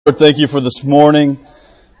Lord, thank you for this morning.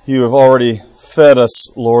 You have already fed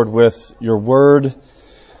us, Lord, with your word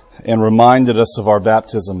and reminded us of our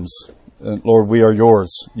baptisms. And Lord, we are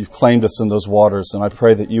yours. You've claimed us in those waters, and I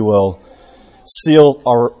pray that you will seal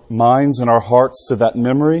our minds and our hearts to that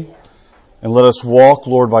memory and let us walk,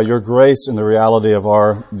 Lord, by your grace in the reality of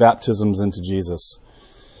our baptisms into Jesus.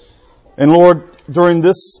 And Lord, during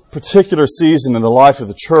this particular season in the life of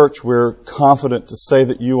the church, we're confident to say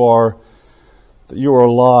that you are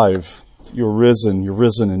alive, that you're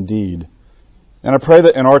risen indeed. And I pray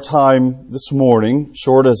that in our time this morning,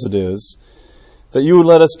 short as it is, that you would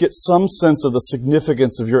let us get some sense of the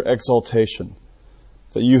significance of your exaltation.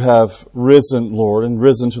 That you have risen, Lord, and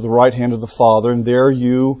risen to the right hand of the Father, and there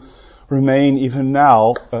you remain even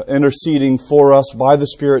now, interceding for us by the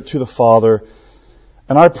Spirit to the Father.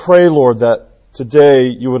 And I pray, Lord, that today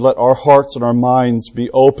you would let our hearts and our minds be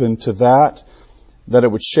open to that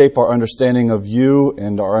it would shape our understanding of you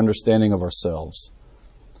and our understanding of ourselves.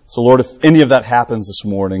 So, Lord, if any of that happens this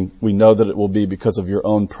morning, we know that it will be because of your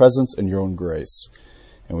own presence and your own grace.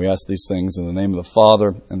 And we ask these things in the name of the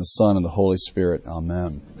Father, and the Son, and the Holy Spirit.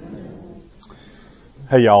 Amen.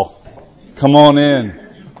 Hey, y'all. Come on in.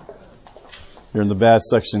 You're in the bad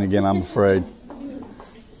section again, I'm afraid.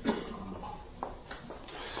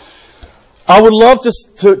 I would love to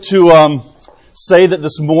say that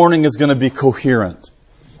this morning is going to be coherent.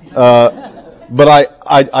 But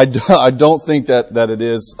I don't think that it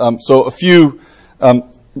is.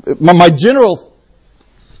 My general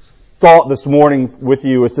thought this morning with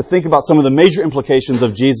you is to think about some of the major implications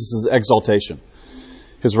of Jesus' exaltation,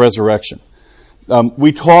 his resurrection.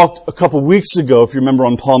 We talked a couple weeks ago, if you remember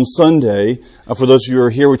on Palm Sunday, for those of you who are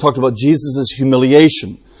here, we talked about Jesus'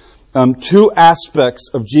 humiliation. Two aspects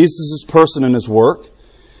of Jesus' person and his work.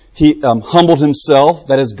 He humbled himself,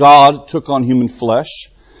 that is, God took on human flesh.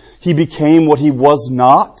 He became what he was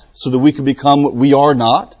not, so that we could become what we are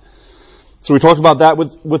not. So we talked about that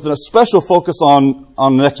with a special focus on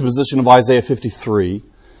an exposition of Isaiah 53.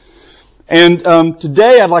 And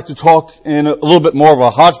today I'd like to talk in a little bit more of a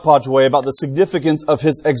hodgepodge way about the significance of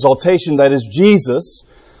his exaltation, that is, Jesus,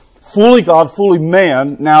 fully God, fully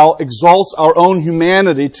man, now exalts our own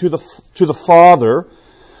humanity to the Father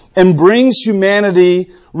and brings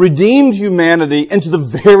humanity, redeemed humanity, into the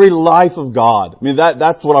very life of God. I mean,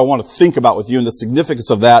 that's what I want to think about with you and the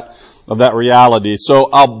significance of that reality. So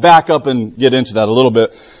I'll back up and get into that a little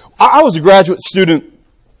bit. I was a graduate student,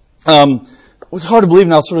 it was hard to believe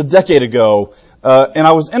now, sort of a decade ago, and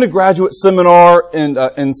I was in a graduate seminar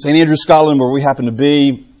in St. Andrews, Scotland, where we happened to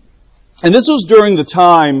be. And this was during the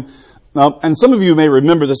time, and some of you may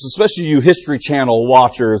remember this, especially you History Channel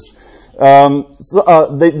watchers.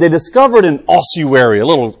 They discovered an ossuary, a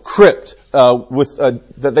little crypt,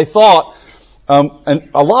 that they thought, and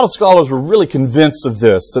a lot of scholars were really convinced of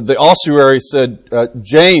this, that the ossuary said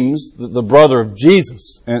James, the brother of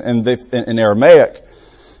Jesus, in Aramaic.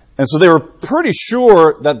 And so they were pretty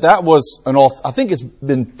sure that was I think it's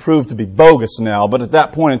been proved to be bogus now, but at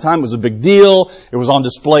that point in time it was a big deal. It was on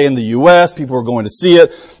display in the U.S. People were going to see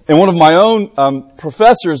it. And one of my own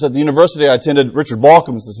professors at the university I attended, Richard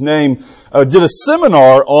Balcom is his name, did a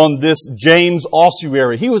seminar on this James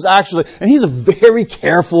ossuary. He was actually, and he's a very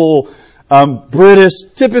careful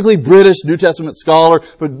typically British New Testament scholar,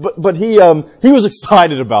 but he was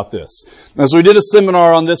excited about this. And so we did a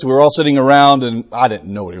seminar on this. We were all sitting around, and I didn't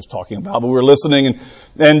know what he was talking about, but we were listening,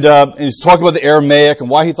 and he's talking about the Aramaic and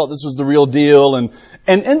why he thought this was the real deal. And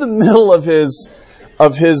in the middle of his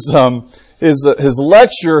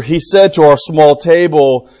lecture, he said to our small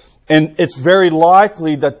table, and it's very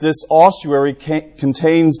likely that this ossuary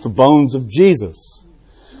contains the bones of Jesus.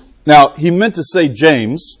 Now, he meant to say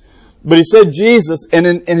James, but he said Jesus, and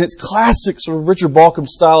in his classic sort of Richard Balcom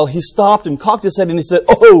style, he stopped and cocked his head and he said,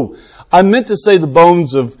 "Oh, I meant to say the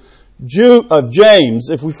bones of James.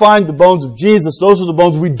 If we find the bones of Jesus, those are the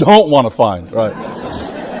bones we don't want to find." Right.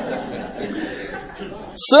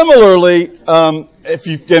 Similarly, if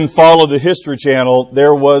you can follow the History Channel,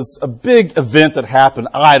 there was a big event that happened,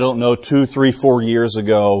 2, 3, 4 years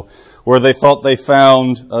ago, where they thought they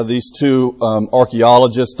found, these two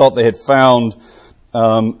archaeologists thought they had found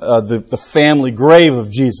the family grave of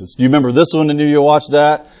Jesus. Do you remember this one? Did you watch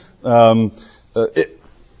that?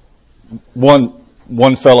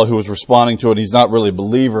 One fellow who was responding to it, he's not really a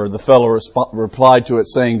believer. The fellow replied to it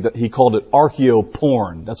saying that he called it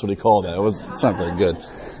archaeo-porn. That's what he called it. It's not very good.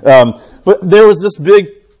 But there was this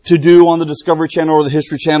big to-do on the Discovery Channel or the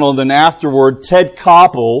History Channel, and then afterward, Ted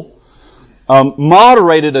Koppel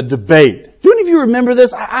moderated a debate. Do any of you remember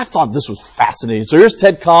this? I thought this was fascinating. So here's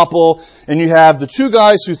Ted Koppel, and you have the two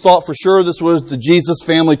guys who thought for sure this was the Jesus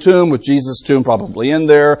family tomb, with Jesus' tomb probably in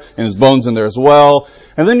there, and his bones in there as well.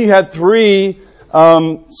 And then you had three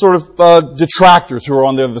detractors who were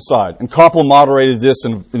on the other side. And Koppel moderated this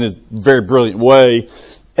in a very brilliant way.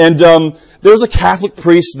 And there was a Catholic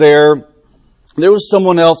priest there. There was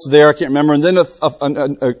someone else there, I can't remember, and then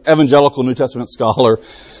an evangelical New Testament scholar.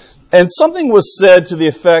 And something was said to the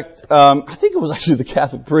effect, I think it was actually the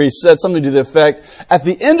Catholic priest, said something to the effect, at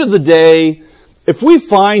the end of the day, if we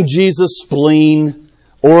find Jesus' spleen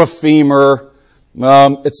or a femur,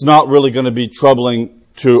 it's not really going to be troubling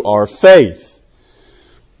to our faith.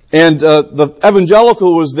 And the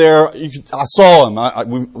evangelical was there. I saw him.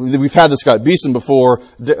 We've had this guy at Beeson before.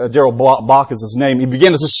 Daryl Bach is his name. He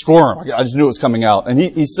began to just squirm. I just knew it was coming out. And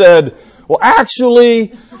he said, well,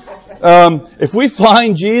 actually, if we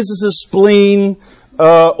find Jesus' spleen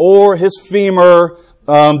or his femur,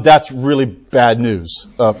 that's really bad news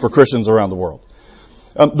for Christians around the world.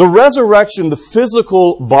 The resurrection, the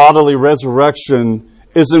physical bodily resurrection,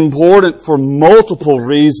 is important for multiple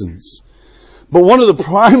reasons. But one of the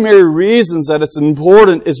primary reasons that it's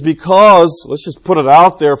important is because, let's just put it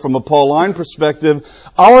out there from a Pauline perspective,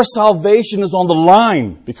 our salvation is on the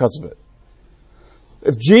line because of it.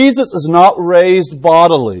 If Jesus is not raised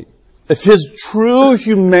bodily, if His true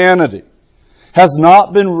humanity has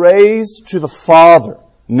not been raised to the Father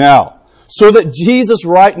now, so that Jesus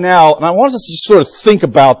right now, and I want us to sort of think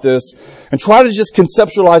about this and try to just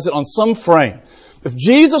conceptualize it on some frame. If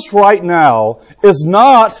Jesus right now is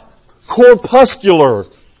not corpuscular,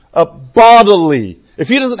 bodily. If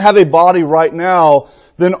He doesn't have a body right now,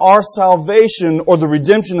 then our salvation or the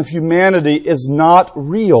redemption of humanity is not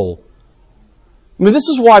real. I mean, this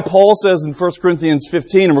is why Paul says in 1 Corinthians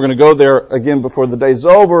 15, and we're going to go there again before the day's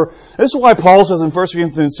over. This is why Paul says in 1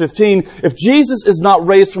 Corinthians 15, if Jesus is not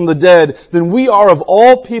raised from the dead, then we are of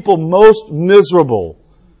all people most miserable.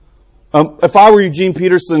 If I were Eugene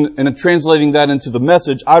Peterson and translating that into the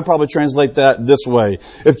Message, I'd probably translate that this way.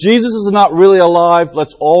 If Jesus is not really alive,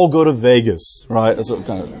 let's all go to Vegas, right? That's what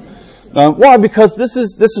kind of. Why? Because this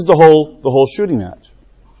is the whole shooting match.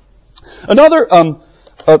 Another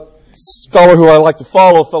scholar who I like to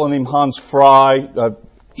follow, a fellow named Hans Frey, a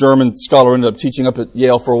German scholar, ended up teaching up at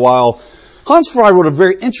Yale for a while. Hans Frey wrote a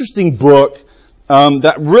very interesting book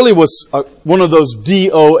that really was one of those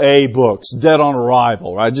DOA books, Dead on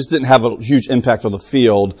Arrival, right? It just didn't have a huge impact on the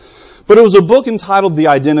field. But it was a book entitled The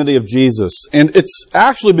Identity of Jesus. And it's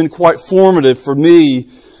actually been quite formative for me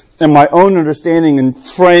and my own understanding and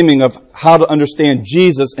framing of how to understand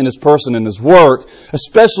Jesus and His person and His work,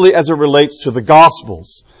 especially as it relates to the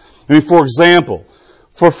Gospels. I mean, for example,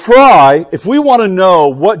 for Frey, if we want to know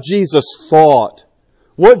what Jesus thought,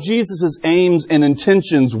 what Jesus' aims and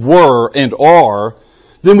intentions were and are,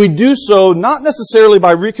 then we do so not necessarily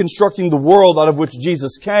by reconstructing the world out of which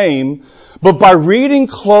Jesus came, but by reading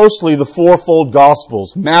closely the fourfold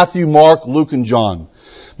Gospels, Matthew, Mark, Luke, and John,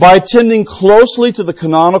 by attending closely to the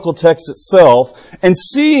canonical text itself and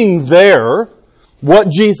seeing there what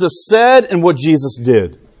Jesus said and what Jesus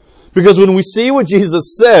did. Because when we see what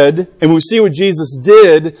Jesus said and we see what Jesus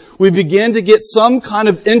did, we begin to get some kind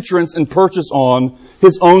of entrance and purchase on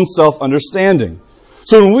His own self-understanding.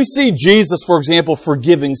 So when we see Jesus, for example,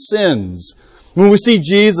 forgiving sins, when we see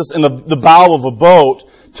Jesus in the bow of a boat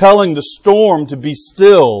telling the storm to be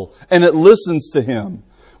still and it listens to Him,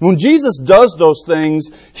 when Jesus does those things,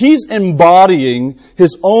 He's embodying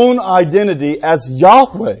His own identity as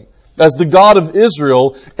Yahweh, as the God of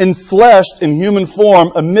Israel, enfleshed in human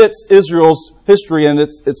form amidst Israel's history and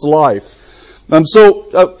its life.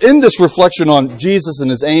 So in this reflection on Jesus and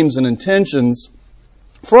His aims and intentions,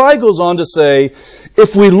 Frey goes on to say,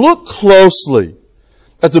 if we look closely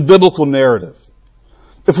at the biblical narrative,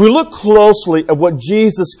 if we look closely at what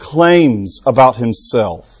Jesus claims about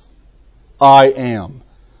Himself, I am.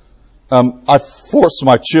 I forced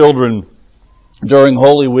my children during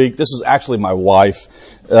Holy Week. This is actually my wife.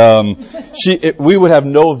 We would have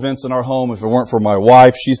no events in our home if it weren't for my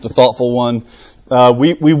wife. She's the thoughtful one.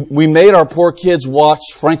 We made our poor kids watch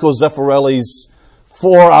Franco Zeffirelli's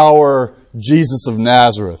 4-hour Jesus of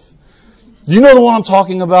Nazareth. Do you know the one I'm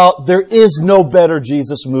talking about? There is no better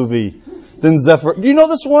Jesus movie than Zeffirelli. Do you know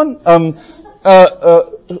this one?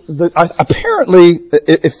 Apparently,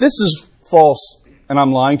 if this is false and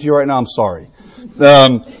I'm lying to you right now, I'm sorry.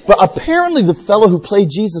 But apparently the fellow who played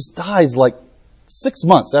Jesus dies like 6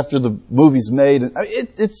 months after the movie's made.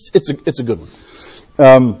 It's a good one.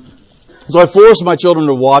 So I forced my children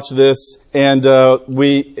to watch this, and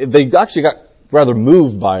they actually got rather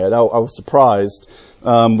moved by it. I was surprised.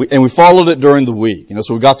 And we followed it during the week.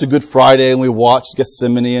 So we got to Good Friday and we watched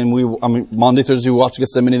Gethsemane, and Monday, Thursday we watched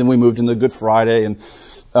Gethsemane, then we moved into Good Friday. And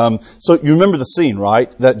so you remember the scene,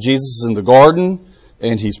 right? That Jesus is in the garden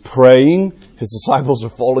and he's praying. His disciples are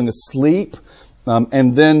falling asleep.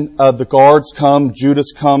 And then the guards come,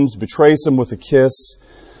 Judas comes, betrays him with a kiss.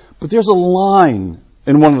 But there's a line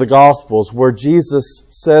in one of the Gospels where Jesus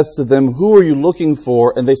says to them, "Who are you looking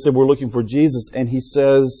for?" And they said, "We're looking for Jesus." And he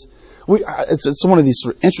says, it's one of these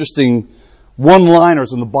sort of interesting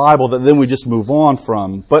one-liners in the Bible that then we just move on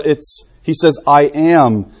from. But he says, "I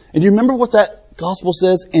am." And do you remember what that Gospel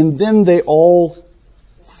says? And then they all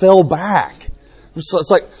fell back. So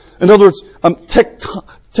it's like, in other words,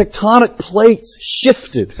 tectonic plates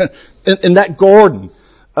shifted in that garden.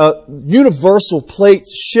 Universal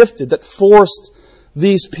plates shifted that forced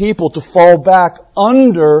these people to fall back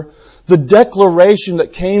under the declaration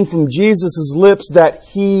that came from Jesus' lips that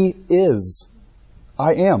He is.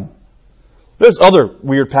 I am. There's other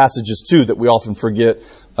weird passages too that we often forget.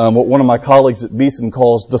 What one of my colleagues at Beeson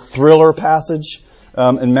calls the thriller passage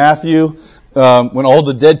in Matthew. When all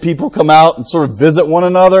the dead people come out and sort of visit one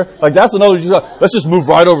another. Like that's another, let's just move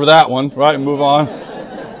right over that one, right, and move on.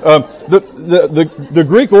 The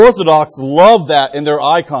Greek Orthodox love that in their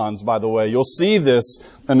icons, by the way. You'll see this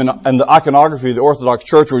in the iconography of the Orthodox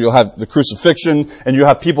Church, where you'll have the crucifixion and you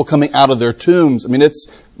have people coming out of their tombs. I mean, it's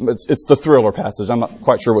the thriller passage. I'm not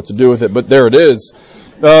quite sure what to do with it, but there it is.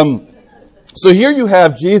 So here you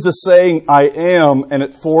have Jesus saying, "I am," and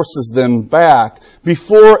it forces them back.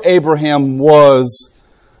 Before Abraham was,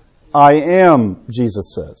 "I am,"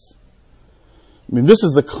 Jesus says. I mean, this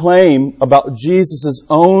is a claim about Jesus'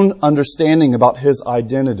 own understanding about His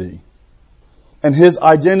identity. And His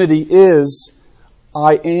identity is,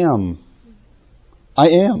 "I am." I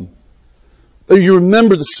am. You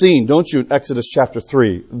remember the scene, don't you, in Exodus chapter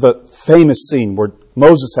 3, the famous scene where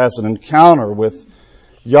Moses has an encounter with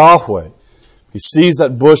Yahweh. He sees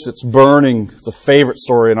that bush that's burning. It's a favorite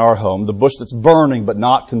story in our home. The bush that's burning but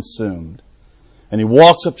not consumed. And he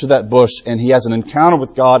walks up to that bush and he has an encounter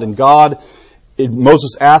with God. And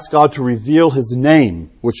Moses asks God to reveal His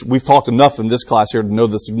name, which we've talked enough in this class here to know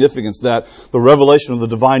the significance that the revelation of the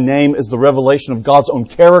divine name is the revelation of God's own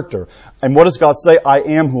character. And what does God say? "I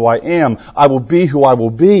am who I am. I will be who I will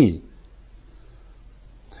be."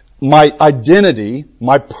 My identity,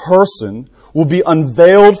 my person, will be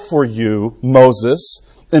unveiled for you, Moses,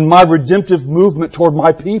 in my redemptive movement toward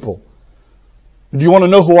my people. Do you want to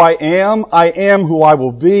know who I am? I am who I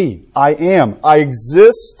will be. I am. I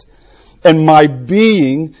exist, and my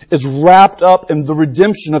being is wrapped up in the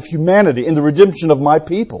redemption of humanity, in the redemption of my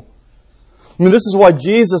people. I mean, this is why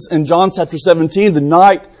Jesus in John chapter 17, the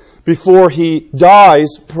night before He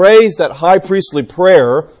dies, prays that high priestly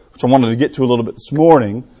prayer, which I wanted to get to a little bit this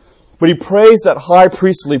morning, but He prays that high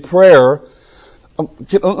priestly prayer.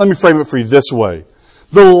 Let me frame it for you this way.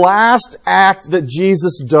 The last act that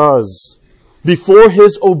Jesus does before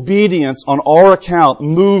His obedience on our account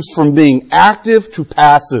moves from being active to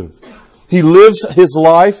passive. He lives His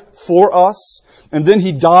life for us, and then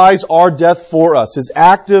He dies our death for us. His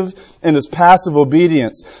active and His passive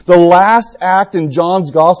obedience. The last act in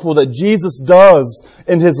John's Gospel that Jesus does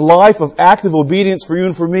in His life of active obedience for you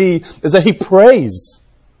and for me is that He prays.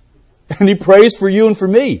 And He prays for you and for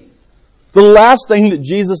me. The last thing that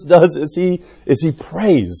Jesus does is He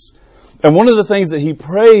prays. And one of the things that He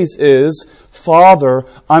prays is, "Father,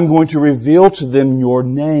 I'm going to reveal to them your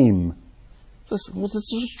name." This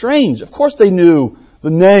is strange. Of course they knew the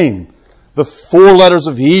name. The 4 letters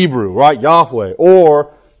of Hebrew, right? Yahweh.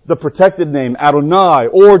 Or the protected name, Adonai.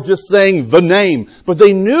 Or just saying the name. But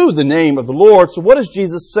they knew the name of the Lord. So what is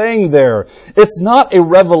Jesus saying there? It's not a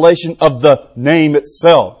revelation of the name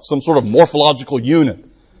itself. Some sort of morphological unit.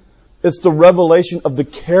 It's the revelation of the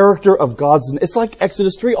character of God's name. It's like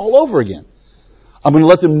Exodus 3 all over again. I'm going to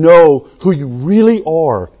let them know who you really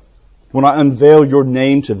are when I unveil your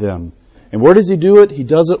name to them. And where does He do it? He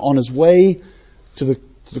does it on His way to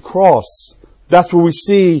the cross. That's where we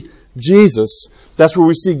see Jesus. That's where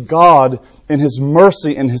we see God in His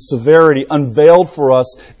mercy and His severity unveiled for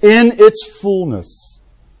us in its fullness.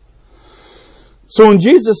 So when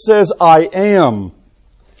Jesus says, "I am,"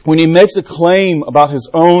 when He makes a claim about His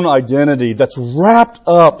own identity that's wrapped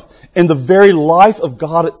up in the very life of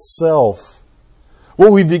God itself,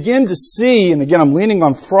 what we begin to see, and again I'm leaning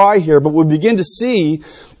on Fry here, but what we begin to see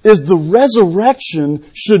is the resurrection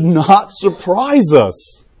should not surprise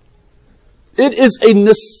us. It is a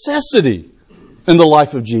necessity in the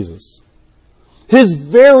life of Jesus. His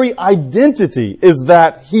very identity is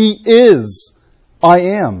that He is, I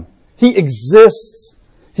am. He exists.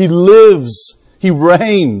 He lives. He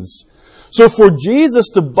reigns. So for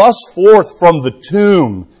Jesus to bust forth from the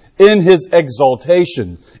tomb in His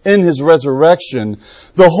exaltation, in His resurrection,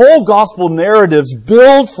 the whole gospel narratives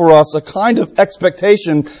build for us a kind of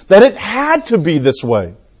expectation that it had to be this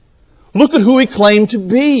way. Look at who He claimed to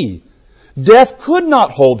be. Death could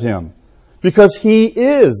not hold Him because He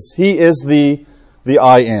is the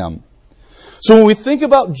I Am. So when we think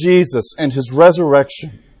about Jesus and His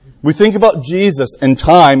resurrection, we think about Jesus and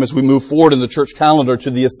time as we move forward in the church calendar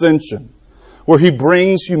to the ascension, where He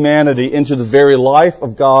brings humanity into the very life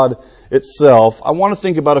of God itself. I want to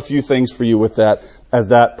think about a few things for you with that as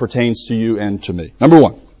that pertains to you and to me. Number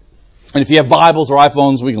one, and if you have Bibles or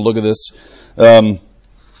iPhones, we can look at this. 1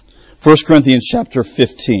 Corinthians chapter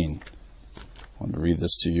 15. I want to read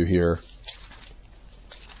this to you here.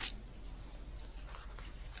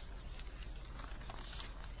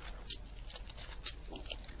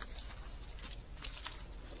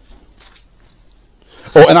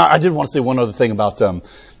 Oh, and I did want to say one other thing about,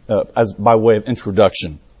 as by way of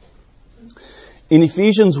introduction. In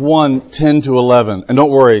Ephesians 1, 10 to 11, and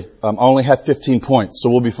don't worry, I only have 15 points, so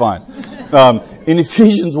we'll be fine. In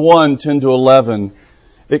Ephesians 1, 10 to 11,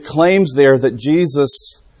 it claims there that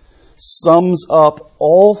Jesus sums up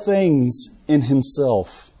all things in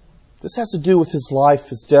Himself. This has to do with His life,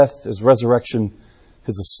 His death, His resurrection,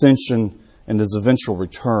 His ascension, and His eventual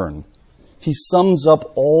return. He sums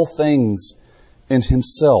up all things in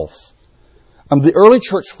Himself. The early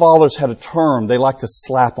church fathers had a term they liked to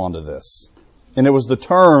slap onto this, and it was the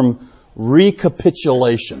term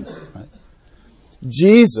recapitulation. Right?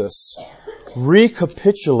 Jesus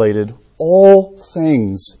recapitulated all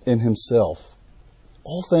things in Himself.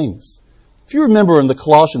 All things. If you remember in the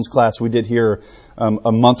Colossians class we did here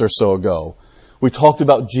a month or so ago, we talked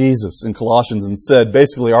about Jesus in Colossians and said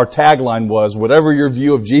basically our tagline was, whatever your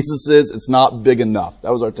view of Jesus is, it's not big enough.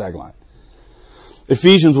 That was our tagline.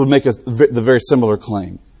 Ephesians would make the very similar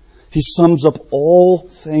claim. He sums up all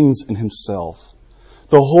things in Himself.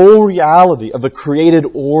 The whole reality of the created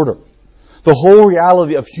order. The whole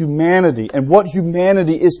reality of humanity and what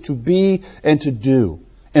humanity is to be and to do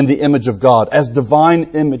in the image of God as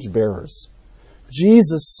divine image bearers.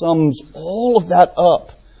 Jesus sums all of that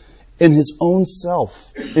up in His own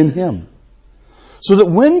self, in Him. So that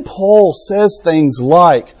when Paul says things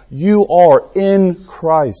like, you are in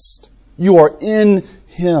Christ, you are in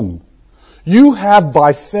Him, you have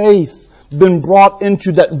by faith been brought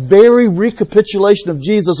into that very recapitulation of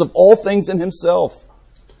Jesus of all things in Himself,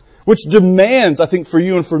 which demands, I think, for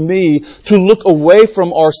you and for me to look away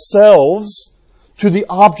from ourselves to the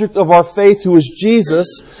object of our faith, who is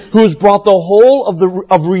Jesus, who has brought the whole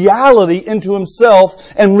of reality into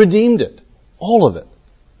Himself and redeemed it. All of it.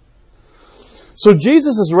 So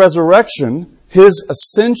Jesus' resurrection, His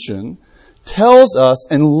ascension, tells us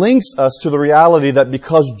and links us to the reality that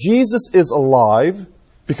because Jesus is alive,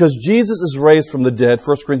 because Jesus is raised from the dead,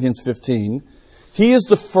 1 Corinthians 15, He is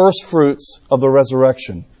the first fruits of the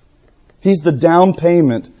resurrection. He's the down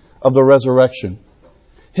payment of the resurrection.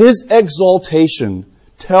 His exaltation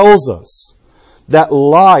tells us that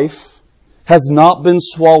life has not been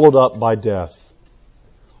swallowed up by death.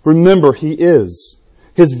 Remember, He is.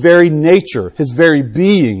 His very nature, His very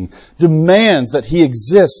being demands that He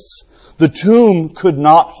exists. The tomb could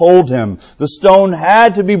not hold Him. The stone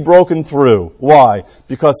had to be broken through. Why?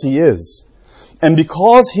 Because He is. And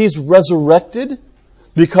because He's resurrected,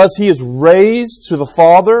 because He is raised to the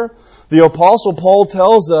Father, the Apostle Paul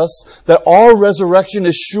tells us that our resurrection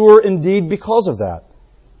is sure indeed because of that.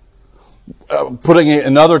 Putting it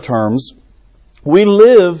in other terms, we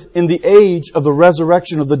live in the age of the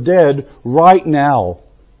resurrection of the dead right now.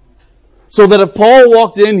 So that if Paul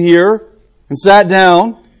walked in here and sat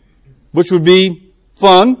down, which would be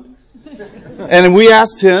fun, and we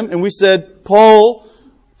asked him and we said, Paul,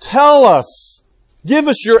 tell us, give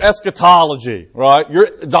us your eschatology, right? Your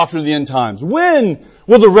doctrine of the end times. When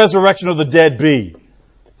will the resurrection of the dead be?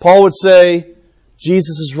 Paul would say,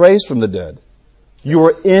 Jesus is raised from the dead. You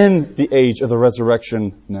are in the age of the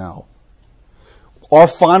resurrection now. Our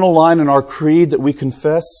final line in our creed that we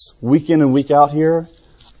confess week in and week out here,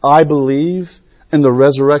 I believe in the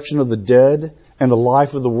resurrection of the dead and the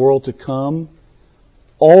life of the world to come.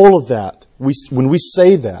 All of that, when we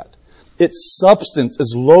say that, its substance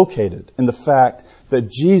is located in the fact that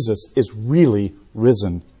Jesus is really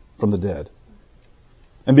risen from the dead.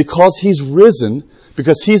 And because He's risen,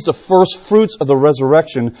 because He's the first fruits of the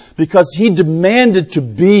resurrection, because He demanded to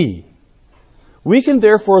be, we can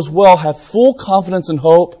therefore as well have full confidence and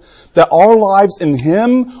hope that our lives in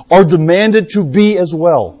Him are demanded to be as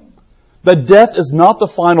well. That death is not the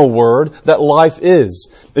final word, that life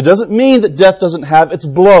is. It doesn't mean that death doesn't have its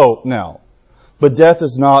blow now. But death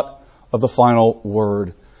is not of the final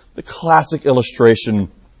word. The classic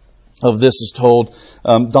illustration of this is told.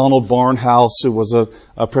 Donald Barnhouse, who was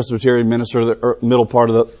a Presbyterian minister in the middle part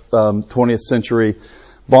of the 20th century,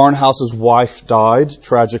 Barnhouse's wife died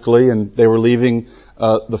tragically, and they were leaving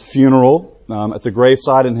the funeral at the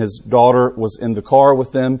graveside, and his daughter was in the car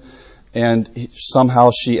with them, and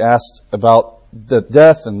somehow she asked about the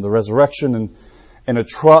death and the resurrection, and a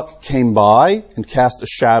truck came by and cast a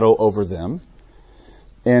shadow over them.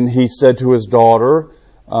 And he said to his daughter,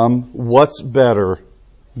 what's better,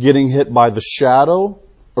 getting hit by the shadow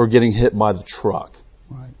or getting hit by the truck?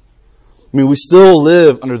 Right? I mean, we still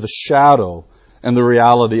live under the shadow and the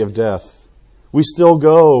reality of death. We still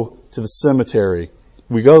go to the cemetery.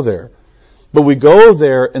 We go there. But we go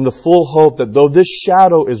there in the full hope that though this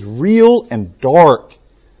shadow is real and dark,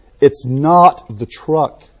 it's not the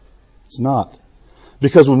truck. It's not.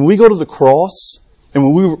 Because when we go to the cross,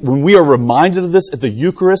 and when we are reminded of this at the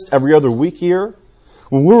Eucharist every other week here,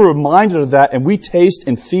 when we're reminded of that and we taste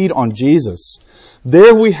and feed on Jesus,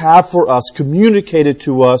 there we have for us, communicated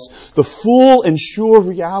to us, the full and sure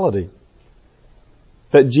reality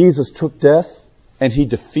that Jesus took death and He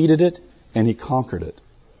defeated it and He conquered it.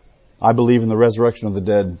 I believe in the resurrection of the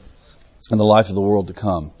dead and the life of the world to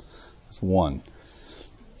come. That's one.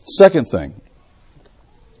 Second thing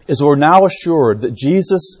is we're now assured that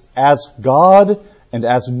Jesus, as God and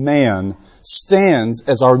as man, stands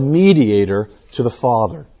as our mediator to the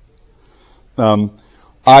Father.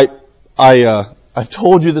 I've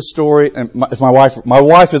told you the story, and my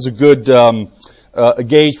wife is a good a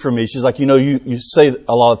gauge for me. She's like, you say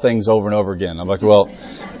a lot of things over and over again. I'm like, well,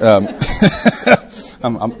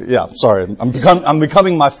 I'm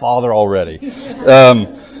becoming my father already.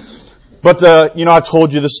 But I've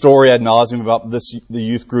told you the story ad nauseum about the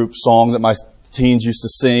youth group song that my teens used to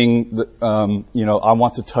sing. I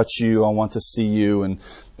want to touch you, I want to see you,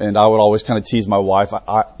 and I would always kind of tease my wife.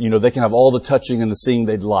 They can have all the touching and the seeing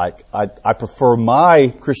they'd like. I prefer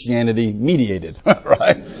my Christianity mediated,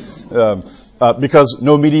 right? Because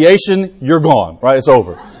no mediation, you're gone, right? It's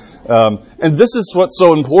over. And this is what's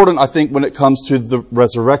so important, I think, when it comes to the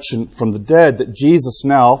resurrection from the dead, that Jesus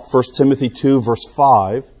now, 1 Timothy 2, verse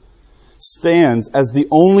 5, stands as the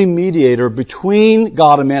only mediator between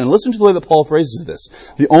God and man. And listen to the way that Paul phrases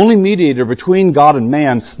this. The only mediator between God and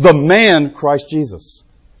man, the man, Christ Jesus.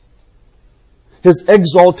 His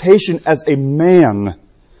exaltation as a man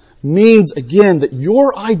means, again, that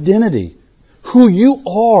your identity, who you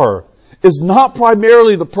are, is not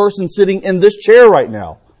primarily the person sitting in this chair right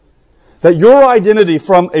now. That your identity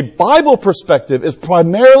from a Bible perspective is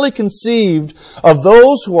primarily conceived of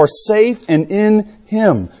those who are safe and in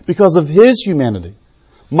Him because of His humanity.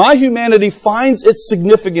 My humanity finds its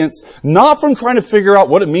significance not from trying to figure out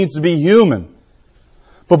what it means to be human,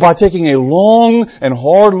 but by taking a long and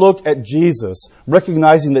hard look at Jesus,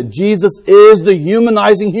 recognizing that Jesus is the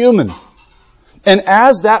humanizing human. And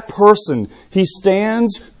as that person, He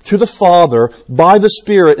stands to the Father by the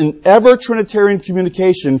Spirit in ever Trinitarian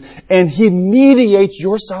communication, and He mediates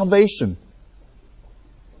your salvation.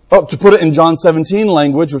 To put it in John 17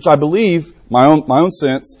 language, which I believe, my own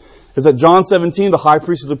sense, is that John 17, the high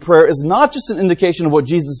priest of the prayer, is not just an indication of what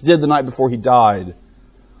Jesus did the night before He died,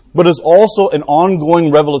 but is also an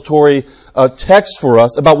ongoing revelatory text for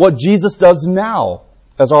us about what Jesus does now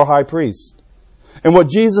as our high priest. And what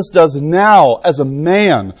Jesus does now as a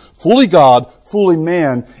man, fully God, fully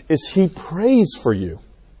man, is He prays for you.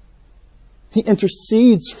 He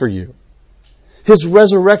intercedes for you. His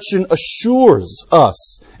resurrection assures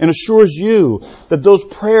us and assures you that those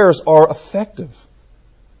prayers are effective.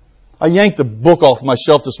 I yanked a book off my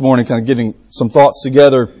shelf this morning, kind of getting some thoughts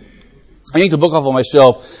together. I yanked a book off of my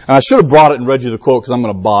shelf, and I should have brought it and read you the quote because I'm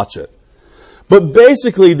going to botch it. But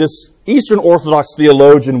basically, this Eastern Orthodox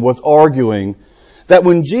theologian was arguing that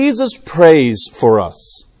when Jesus prays for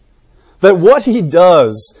us, that what He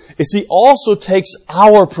does is He also takes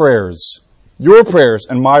our prayers, your prayers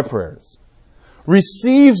and my prayers,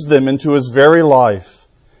 receives them into His very life,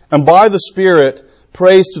 and by the Spirit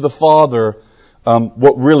prays to the Father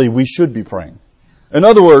what really we should be praying. In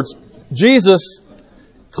other words, Jesus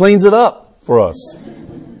cleans it up for us.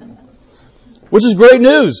 Which is great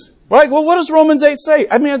news, right? Well, what does Romans 8 say?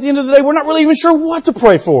 I mean, at the end of the day, we're not really even sure what to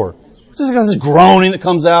pray for. Just got this groaning that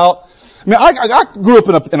comes out. I mean, I grew up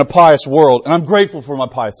in a pious world, and I'm grateful for my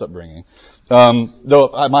pious upbringing.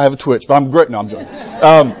 Though I might have a twitch, but I'm great. No, I'm joking.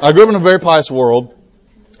 I grew up in a very pious world,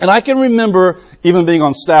 and I can remember even being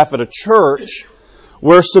on staff at a church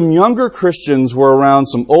where some younger Christians were around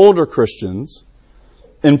some older Christians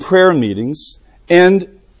in prayer meetings.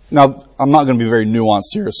 And now, I'm not going to be very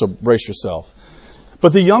nuanced here, so brace yourself.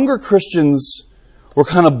 But the younger Christians we're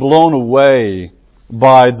kind of blown away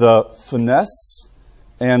by the finesse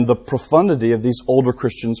and the profundity of these older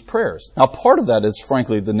Christians' prayers. Now, part of that is,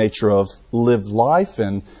 frankly, the nature of lived life,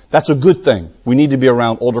 and that's a good thing. We need to be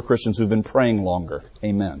around older Christians who've been praying longer.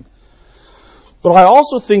 Amen. But I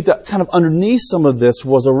also think that kind of underneath some of this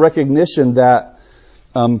was a recognition that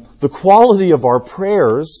the quality of our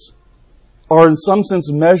prayers are in some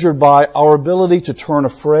sense measured by our ability to turn a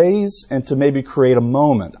phrase and to maybe create a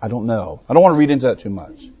moment. I don't know. I don't want to read into that too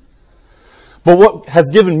much. But what has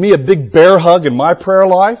given me a big bear hug in my prayer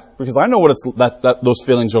life, because I know what those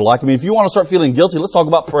feelings are like. I mean, if you want to start feeling guilty, let's talk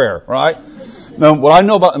about prayer, right? Now, what I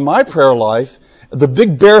know about in my prayer life, the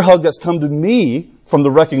big bear hug that's come to me from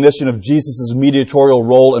the recognition of Jesus' mediatorial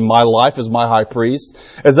role in my life as my high priest,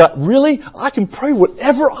 is that really I can pray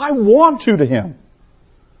whatever I want to Him.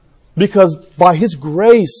 Because by His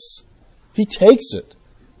grace, He takes it.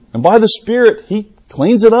 And by the Spirit, He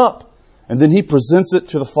cleans it up. And then He presents it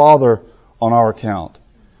to the Father on our account.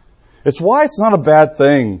 It's why it's not a bad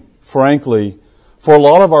thing, frankly, for a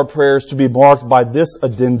lot of our prayers to be marked by this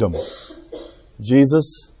addendum.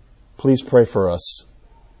 Jesus, please pray for us.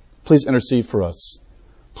 Please intercede for us.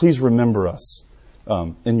 Please remember us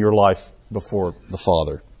in your life before the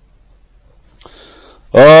Father.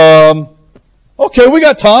 Okay, we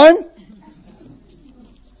got time.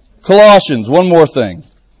 Colossians, one more thing.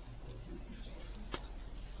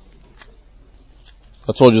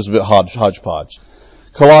 I told you it's a bit hodgepodge.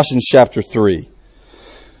 Colossians chapter 3.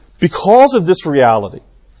 Because of this reality,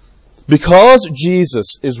 because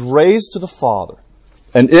Jesus is raised to the Father,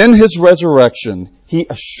 and in His resurrection, He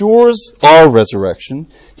assures our resurrection,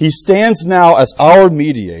 He stands now as our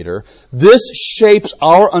mediator, this shapes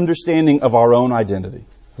our understanding of our own identity,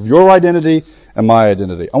 of your identity and my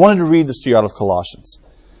identity. I wanted to read this to you out of Colossians.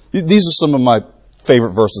 These are some of my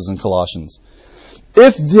favorite verses in Colossians.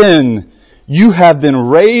 If then you have been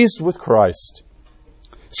raised with Christ,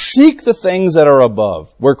 seek the things that are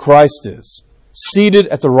above, where Christ is, seated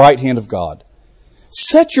at the right hand of God.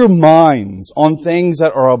 Set your minds on things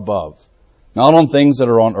that are above, not on things that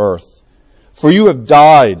are on earth. For you have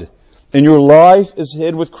died, and your life is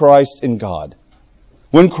hid with Christ in God.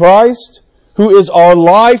 When Christ, who is our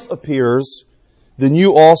life, appears, then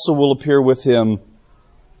you also will appear with Him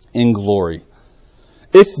in glory.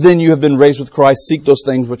 If then you have been raised with Christ, seek those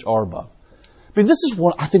things which are above. I mean, this is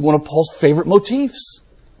one of Paul's favorite motifs.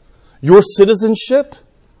 Your citizenship,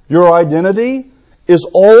 your identity, is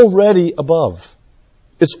already above.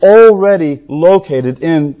 It's already located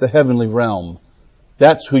in the heavenly realm.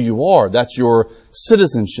 That's who you are. That's your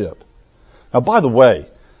citizenship. Now, by the way,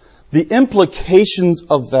 the implications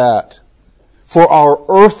of that for our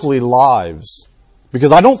earthly lives,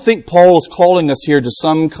 because I don't think Paul is calling us here to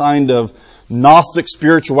some kind of Gnostic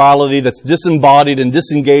spirituality that's disembodied and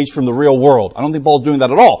disengaged from the real world. I don't think Paul's doing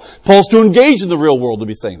that at all. Paul's too engaged in the real world to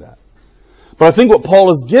be saying that. But I think what Paul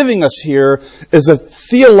is giving us here is a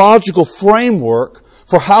theological framework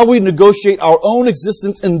for how we negotiate our own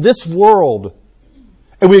existence in this world.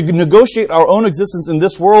 And we negotiate our own existence in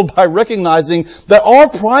this world by recognizing that our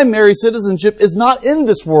primary citizenship is not in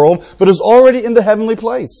this world, but is already in the heavenly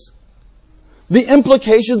place. The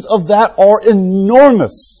implications of that are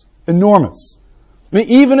enormous. Enormous. I mean,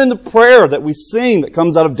 even in the prayer that we sing that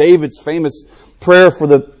comes out of David's famous prayer for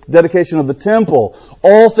the dedication of the temple,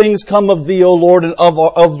 all things come of Thee, O Lord, and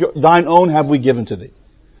of Thine own have we given to Thee.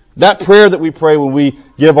 That prayer that we pray when we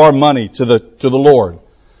give our money to the Lord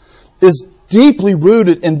is deeply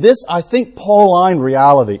rooted in this, I think, Pauline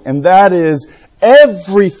reality, and that is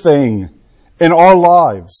everything in our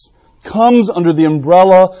lives comes under the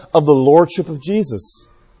umbrella of the Lordship of Jesus.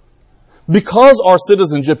 Because our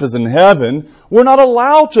citizenship is in heaven, we're not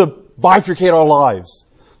allowed to bifurcate our lives,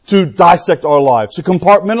 to dissect our lives, to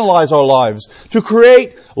compartmentalize our lives, to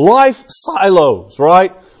create life silos,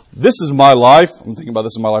 right? This is my life. I'm thinking about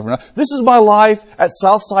this in my life right now. This is my life at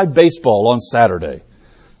Southside Baseball on Saturday.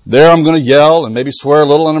 There I'm going to yell and maybe swear a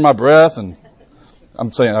little under my breath. And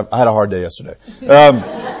I'm saying I had a hard day yesterday.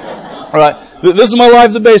 All right. This is my life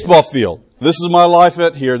at the baseball field. This is my life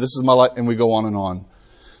at here. This is my life. And we go on and on.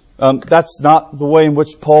 That's not the way in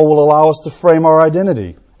which Paul will allow us to frame our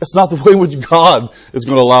identity. It's not the way in which God is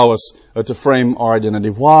going to allow us to frame our identity.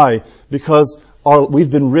 Why? Because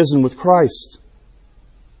we've been risen with Christ.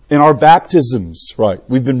 In our baptisms, right?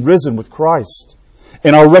 We've been risen with Christ.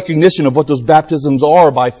 In our recognition of what those baptisms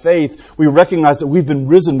are by faith, we recognize that we've been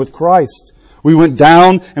risen with Christ. We went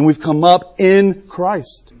down and we've come up in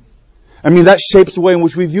Christ. I mean, that shapes the way in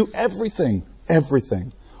which we view everything.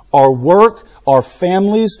 Everything. our work, our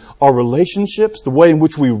families, our relationships, the way in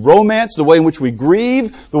which we romance, the way in which we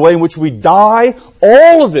grieve, the way in which we die,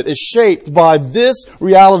 all of it is shaped by this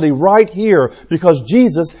reality right here because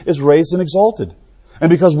Jesus is raised and exalted. And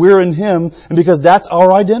because we're in Him, and because that's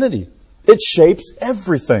our identity. It shapes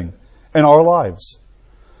everything in our lives.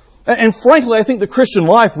 And frankly, I think the Christian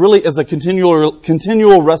life really is a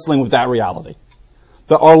continual wrestling with that reality.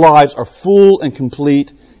 That our lives are full and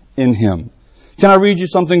complete in Him. Can I read you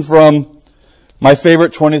something from my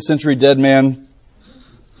favorite 20th century dead man?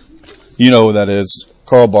 You know who that is.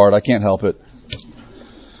 Karl Barth. I can't help it.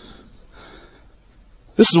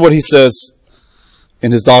 This is what he says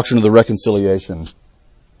in his Doctrine of the Reconciliation.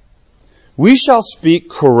 We shall speak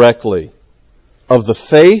correctly of the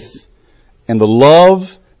faith and the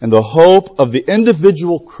love and the hope of the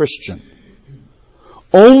individual Christian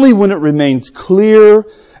only when it remains clear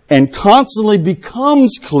and constantly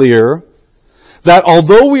becomes clear that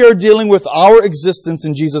although we are dealing with our existence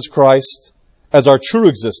in Jesus Christ as our true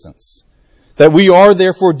existence, that we are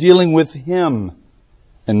therefore dealing with Him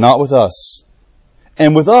and not with us.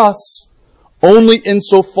 And with us only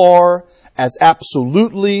insofar as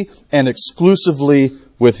absolutely and exclusively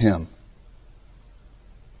with Him.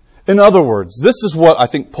 In other words, this is what I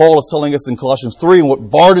think Paul is telling us in Colossians 3 and what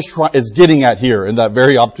Barth is getting at here in that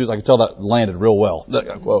very obtuse, I can tell that landed real well,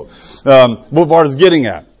 that quote. What Barth is getting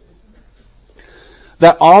at.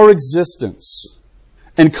 That our existence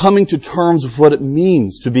and coming to terms with what it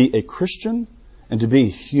means to be a Christian and to be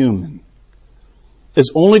human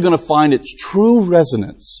is only going to find its true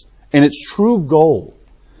resonance and its true goal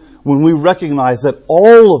when we recognize that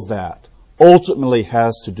all of that ultimately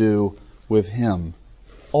has to do with Him.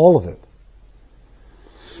 All of it.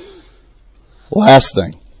 Last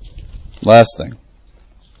thing.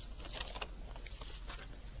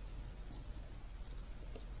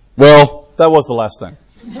 Well, that was the last thing.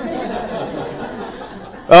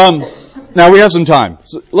 Now we have some time.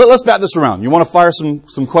 So let's bat this around. You want to fire some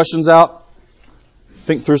questions out?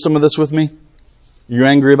 Think through some of this with me? You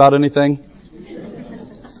angry about anything?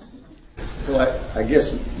 Well, I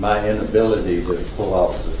guess my inability to pull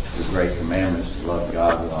off the great commandments to love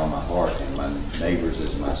God with all my heart and my neighbors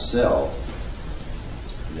as myself,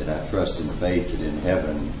 that I trust in faith that in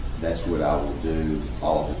heaven that's what I will do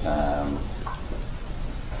all the time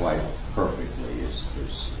quite perfectly. Is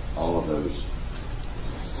all of those,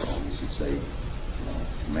 you should say,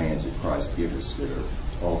 commands that Christ gives us that are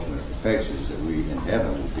ultimate perfections, that we in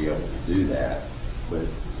heaven will be able to do that. But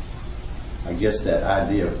I guess that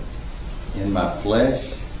idea of in my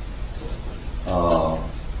flesh, I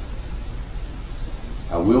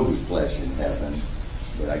will be flesh in heaven,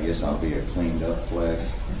 but I guess I'll be a cleaned up flesh,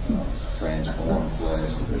 transformed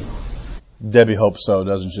flesh. Debbie hopes so,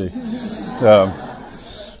 doesn't she?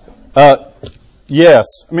 Yes.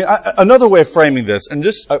 I mean, another way of framing this, and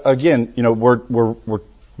just again, we're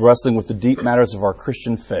wrestling with the deep matters of our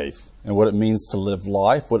Christian faith and what it means to live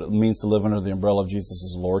life, what it means to live under the umbrella of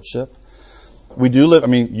Jesus' lordship. We do live,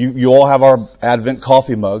 you all have our Advent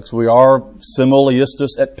coffee mugs. We are simul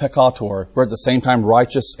iustus et peccator. We're at the same time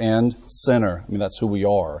righteous and sinner. That's who we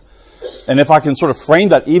are. And if I can sort of frame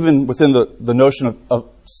that even within the notion of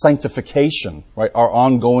sanctification, right, our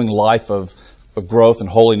ongoing life of growth and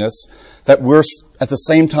holiness, that we're at the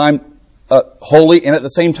same time holy and at the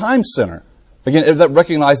same time sinner. Again, that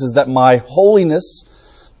recognizes that my holiness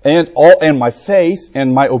and my faith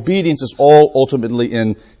and my obedience is all ultimately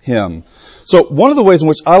in Him. So one of the ways in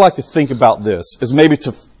which I like to think about this is maybe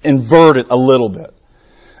to invert it a little bit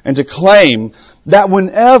and to claim that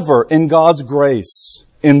whenever in God's grace,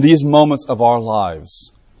 in these moments of our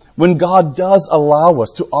lives, when God does allow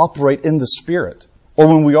us to operate in the Spirit, or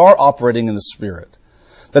when we are operating in the Spirit,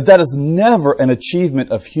 that is never an achievement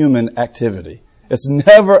of human activity. It's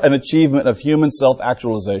never an achievement of human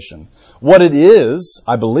self-actualization. What it is,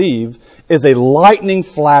 I believe, is a lightning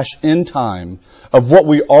flash in time of what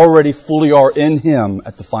we already fully are in Him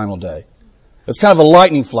at the final day. It's kind of a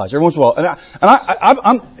lightning flash every once in a while.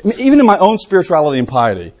 I'm even in my own spirituality and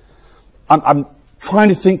piety, I'm trying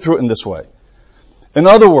to think through it in this way. In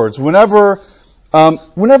other words, whenever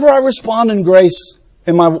I respond in grace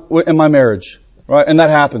in my marriage, right, and that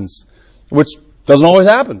happens, which doesn't always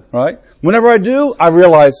happen, right? Whenever I do, I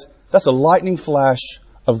realize that's a lightning flash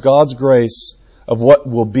of God's grace of what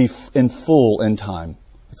will be in full in time.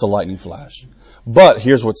 It's a lightning flash. But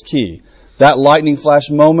here's what's key. That lightning flash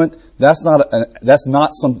moment, that's not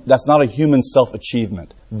a human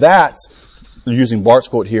self-achievement. That's, using Barth's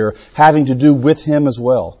quote here, having to do with Him as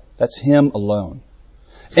well. That's Him alone.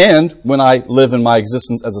 And when I live in my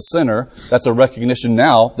existence as a sinner, that's a recognition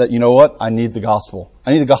now that, you know what, I need the gospel.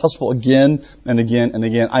 I need the gospel again and again and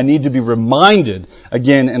again. I need to be reminded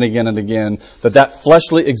again and again and again that that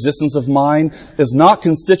fleshly existence of mine is not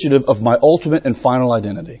constitutive of my ultimate and final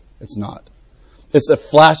identity. It's not. It's a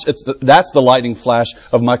flash. That's the lightning flash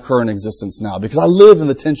of my current existence now, because I live in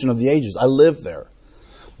the tension of the ages. I live there,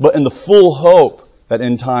 but in the full hope that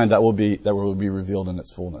in time that will be revealed in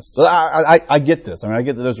its fullness. So I get this. I mean, I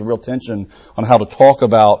get that there's a real tension on how to talk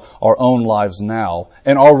about our own lives now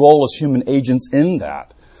and our role as human agents in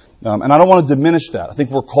that. And I don't want to diminish that. I think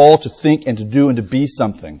we're called to think and to do and to be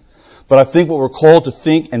something. But I think what we're called to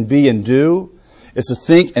think and be and do is to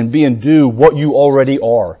think and be and do what you already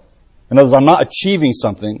are. In other words, I'm not achieving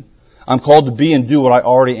something. I'm called to be and do what I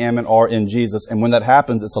already am and are in Jesus. And when that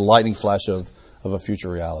happens, it's a lightning flash of a future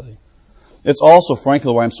reality. It's also,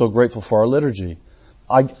 frankly, why I'm so grateful for our liturgy.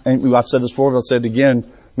 I've said this before, but I'll say it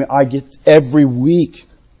again. Every week,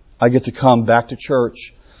 I get to come back to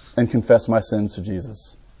church and confess my sins to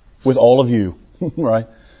Jesus. With all of you, right?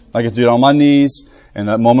 I get to do it on my knees. In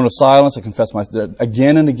that moment of silence, I confess my sins.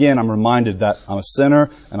 Again and again, I'm reminded that I'm a sinner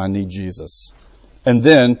and I need Jesus. And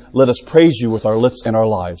then, let us praise you with our lips and our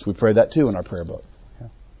lives. We pray that too in our prayer book. Yeah.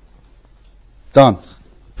 Don.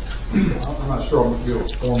 I'm not sure I'm going to be able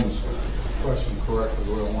to form this question correctly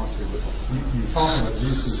the way I want to, but you're talking about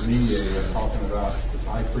Jesus' mediator, talking about his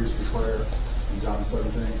high priestly prayer in John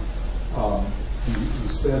 17. You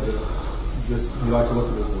said that this, you like to look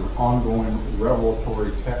at this as an ongoing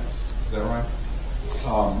revelatory text. Is that right?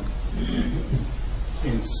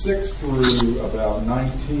 In 6 through about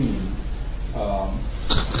 19,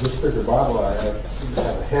 this particular Bible I have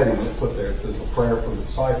a heading that put there. It says the prayer for the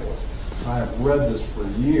disciples. I have read this for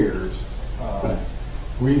years,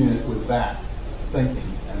 reading it with that thinking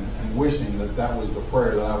and wishing that was the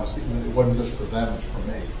prayer that I was. It wasn't just for them; it's for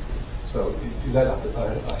me. So, is that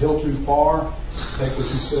a hill too far? Take what you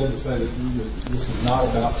said and say that this is not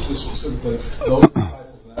about just specifically those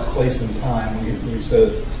disciples in that place and time. When he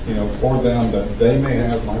says, for them that they may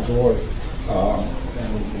have my joy,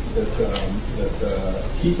 and that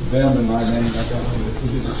keep them in my name.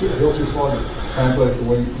 Is it a hill too far to translate the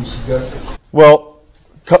way you suggested? Well,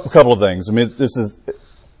 a couple of things. I mean,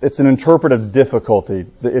 it's an interpretive difficulty,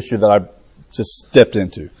 the issue that I just stepped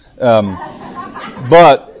into.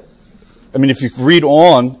 But, I mean, if you read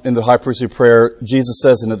on in the high priestly prayer, Jesus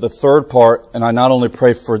says in the third part, and I not only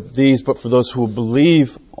pray for these, but for those who will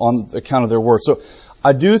believe on the account of their word. So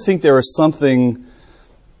I do think there is something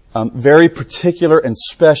very particular and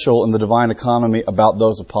special in the divine economy about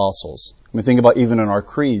those apostles. I mean, think about even in our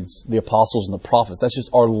creeds, the apostles and the prophets. That's just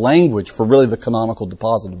our language for really the canonical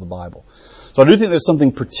deposit of the Bible. So I do think there's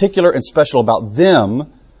something particular and special about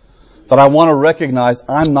them that I want to recognize.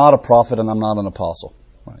 I'm not a prophet and I'm not an apostle.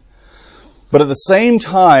 Right? But at the same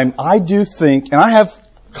time, I do think, and I have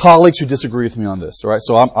colleagues who disagree with me on this, right?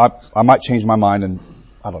 So I might change my mind, and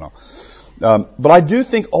I don't know. But I do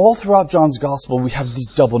think all throughout John's Gospel we have these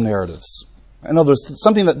double narratives. In other words,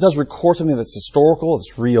 something that does record something that's historical,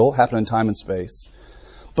 that's real, happened in time and space,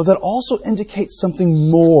 but that also indicates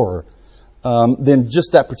something more than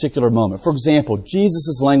just that particular moment. For example,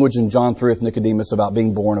 Jesus' language in John 3 with Nicodemus about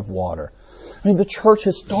being born of water. I mean, the church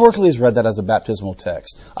historically has read that as a baptismal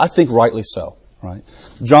text. I think rightly so. Right?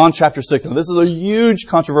 John chapter 6. Now, this is a huge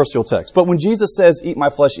controversial text. But when Jesus says, eat my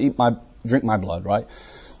flesh, drink my blood, right?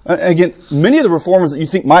 Again, many of the reformers that you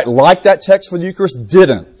think might like that text for the Eucharist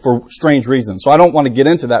didn't, for strange reasons. So I don't want to get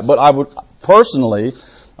into that. But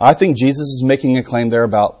I think Jesus is making a claim there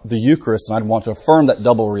about the Eucharist, and I'd want to affirm that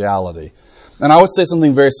double reality. And I would say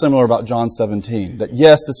something very similar about John 17. That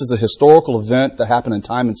yes, this is a historical event that happened in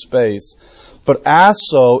time and space, but as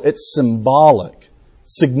so, it's symbolic,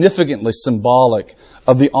 significantly symbolic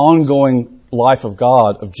of the ongoing life of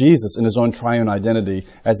God, of Jesus in His own triune identity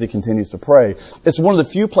as He continues to pray. It's one of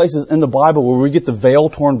the few places in the Bible where we get the veil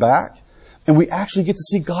torn back and we actually get to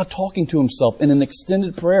see God talking to Himself in an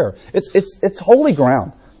extended prayer. It's holy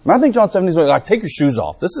ground. And I think John 17 is like, take your shoes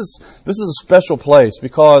off. This is a special place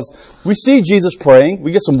because we see Jesus praying.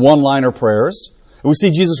 We get some one-liner prayers. And we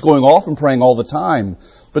see Jesus going off and praying all the time.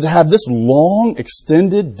 But to have this long,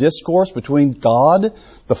 extended discourse between God,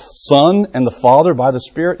 the Son, and the Father by the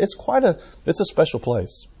Spirit, it's a special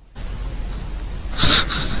place.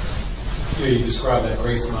 Yeah, you described that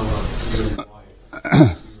grace moment with you and your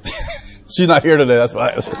wife. She's not here today, that's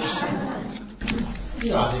why. I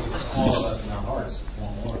think all of us in our hearts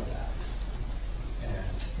want more of that. And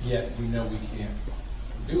yet we know we can't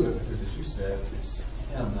do it because, as you said, it's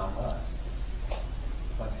Him, not us.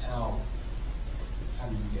 But how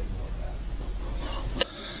do you get more of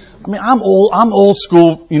that? I mean, I'm old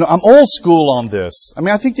school, I'm old school on this. I mean,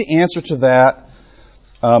 I think the answer to that,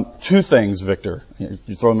 two things, Victor.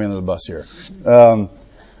 You're throwing me under the bus here.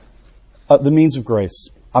 The means of grace.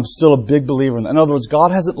 I'm still a big believer in that. In other words,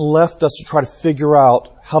 God hasn't left us to try to figure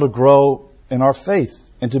out how to grow in our faith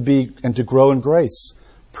and to grow in grace.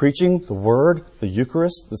 Preaching the Word, the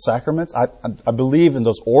Eucharist, the sacraments. I believe in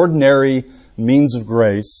those ordinary means of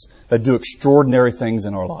grace that do extraordinary things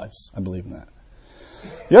in our lives. I believe in that.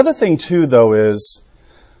 The other thing, too, though, is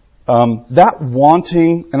that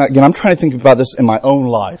wanting, and again, I'm trying to think about this in my own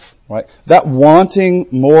life, right? That wanting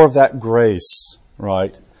more of that grace,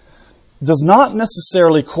 right, does not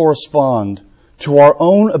necessarily correspond to our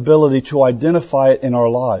own ability to identify it in our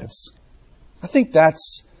lives. I think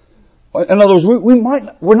that's, in other words,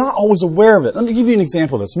 we're not always aware of it. Let me give you an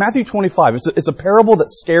example of this. Matthew 25, it's a parable that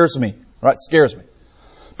scares me, right? It scares me.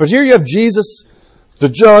 But here you have Jesus, the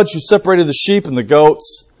judge who separated the sheep and the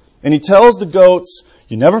goats, and he tells the goats,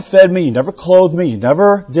 you never fed me, you never clothed me, you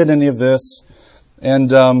never did any of this. And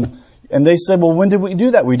they said, well, when did we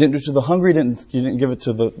do that? We didn't do it to the hungry, you didn't give it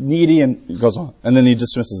to the needy, and it goes on. And then he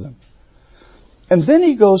dismisses them. And then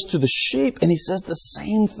he goes to the sheep and he says the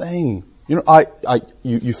same thing.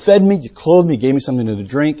 You fed me, you clothed me, you gave me something to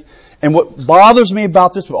drink. And what bothers me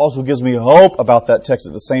about this, but also gives me hope about that text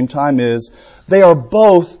at the same time, is they are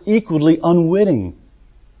both equally unwitting.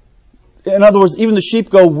 In other words, even the sheep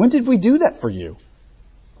go, when did we do that for you?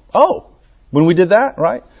 Oh, when we did that,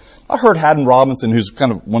 right? I heard Haddon Robinson, who's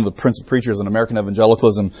kind of one of the prince of preachers in American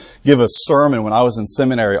evangelicalism, give a sermon when I was in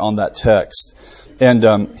seminary on that text.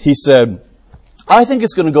 And he said, I think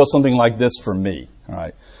it's going to go something like this for me. All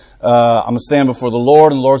right, I'm going to stand before the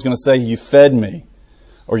Lord, and the Lord's going to say, you fed me,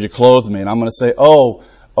 or you clothed me. And I'm going to say, oh,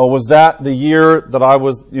 was that the year that I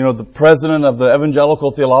was, the president of the Evangelical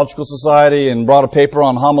Theological Society and brought a paper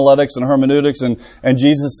on homiletics and hermeneutics? And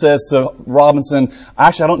Jesus says to Robinson,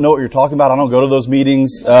 actually, I don't know what you're talking about. I don't go to those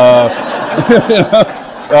meetings. I'm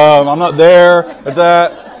not there at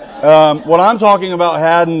that. What I'm talking about,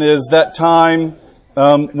 Haddon, is that time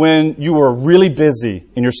when you were really busy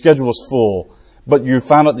and your schedule was full, but you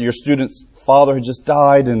found out that your student's father had just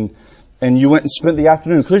died, and you went and spent the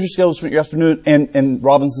afternoon, cleared your schedule, spent your afternoon, and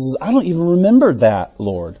Robinson says, I don't even remember that,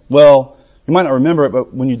 Lord. Well, you might not remember it,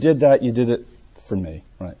 but when you did that, you did it for me,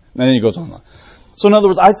 right? And then he goes on. So in other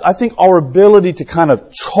words, I think our ability to kind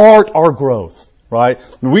of chart our growth, right?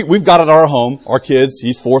 We've got it at our home, our kids.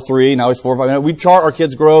 He's 4'3", now he's 4'5". We chart our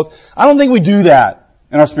kids' growth. I don't think we do that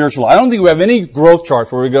in our spiritual life. I don't think we have any growth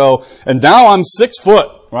charts where we go, and now I'm 6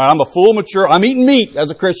 foot, right? I'm a full mature, I'm eating meat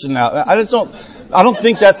as a Christian now. I don't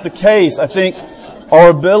think that's the case. I think our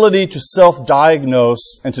ability to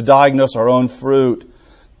self-diagnose and to diagnose our own fruit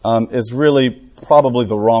is really probably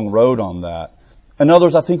the wrong road on that. In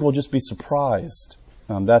others, I think we'll just be surprised.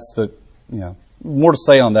 That's more to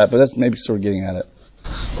say on that, but that's maybe sort of getting at it.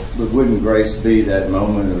 But wouldn't grace be that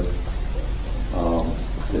moment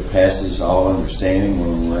that passes all understanding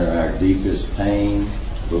when we're in our deepest pain,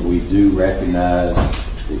 but we do recognize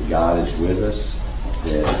that God is with us,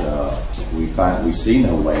 that we see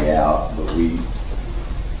no way out, but we,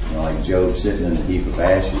 like Job sitting in a heap of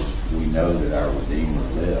ashes, we know that our Redeemer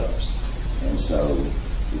lives. And so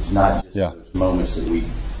it's not just those moments that we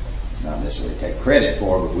not necessarily take credit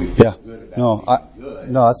for, but we feel good about being good.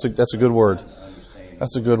 No, that's a good word.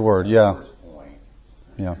 That's a good word, yeah.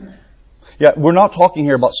 Yeah, we're not talking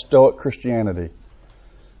here about Stoic Christianity.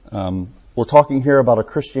 We're talking here about a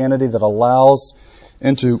Christianity that allows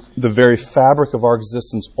into the very fabric of our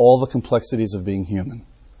existence all the complexities of being human.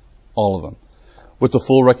 All of them. With the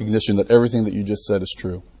full recognition that everything that you just said is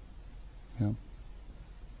true. Yeah.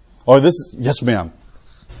 Yes, ma'am.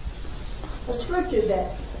 A scripture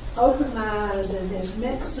that opened my eyes and has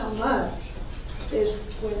meant so much is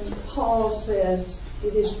when Paul says,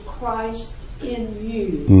 it is Christ in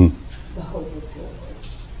you, the hope of glory.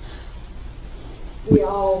 We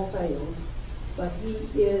all failed, but He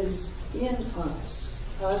is in us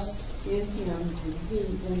in Him, and He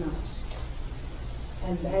in us.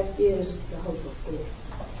 And that is the hope of glory.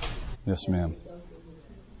 Yes, ma'am.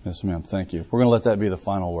 Yes, ma'am. Thank you. We're going to let that be the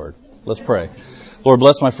final word. Let's pray. Lord,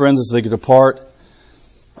 bless my friends as they depart.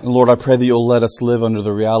 And Lord, I pray that you'll let us live under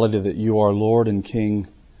the reality that you are Lord and King,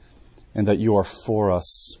 and that you are for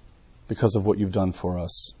us because of what you've done for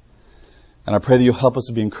us. And I pray that you'll help us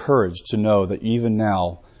to be encouraged to know that even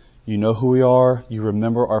now, you know who we are, you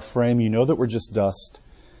remember our frame, you know that we're just dust,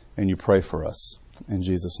 and you pray for us. In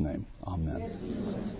Jesus' name, amen.